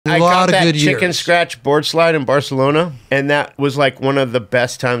I got that chicken scratch board slide in Barcelona, and that was like one of the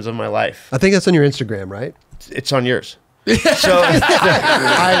best times of my life. I think that's on your Instagram, right? It's on yours. So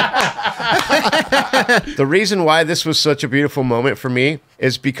the reason why this was such a beautiful moment for me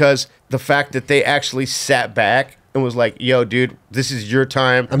is because the fact that they actually sat back and was like, yo, dude, this is your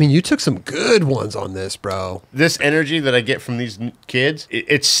time. I mean, you took some good ones on this, bro. This energy that I get from these kids,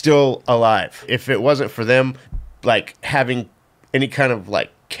 it's still alive. If it wasn't for them, like, having any kind of,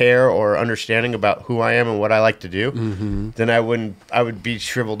 like, care or understanding about who I am and what I like to do, then I would be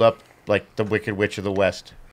shriveled up like the Wicked Witch of the West.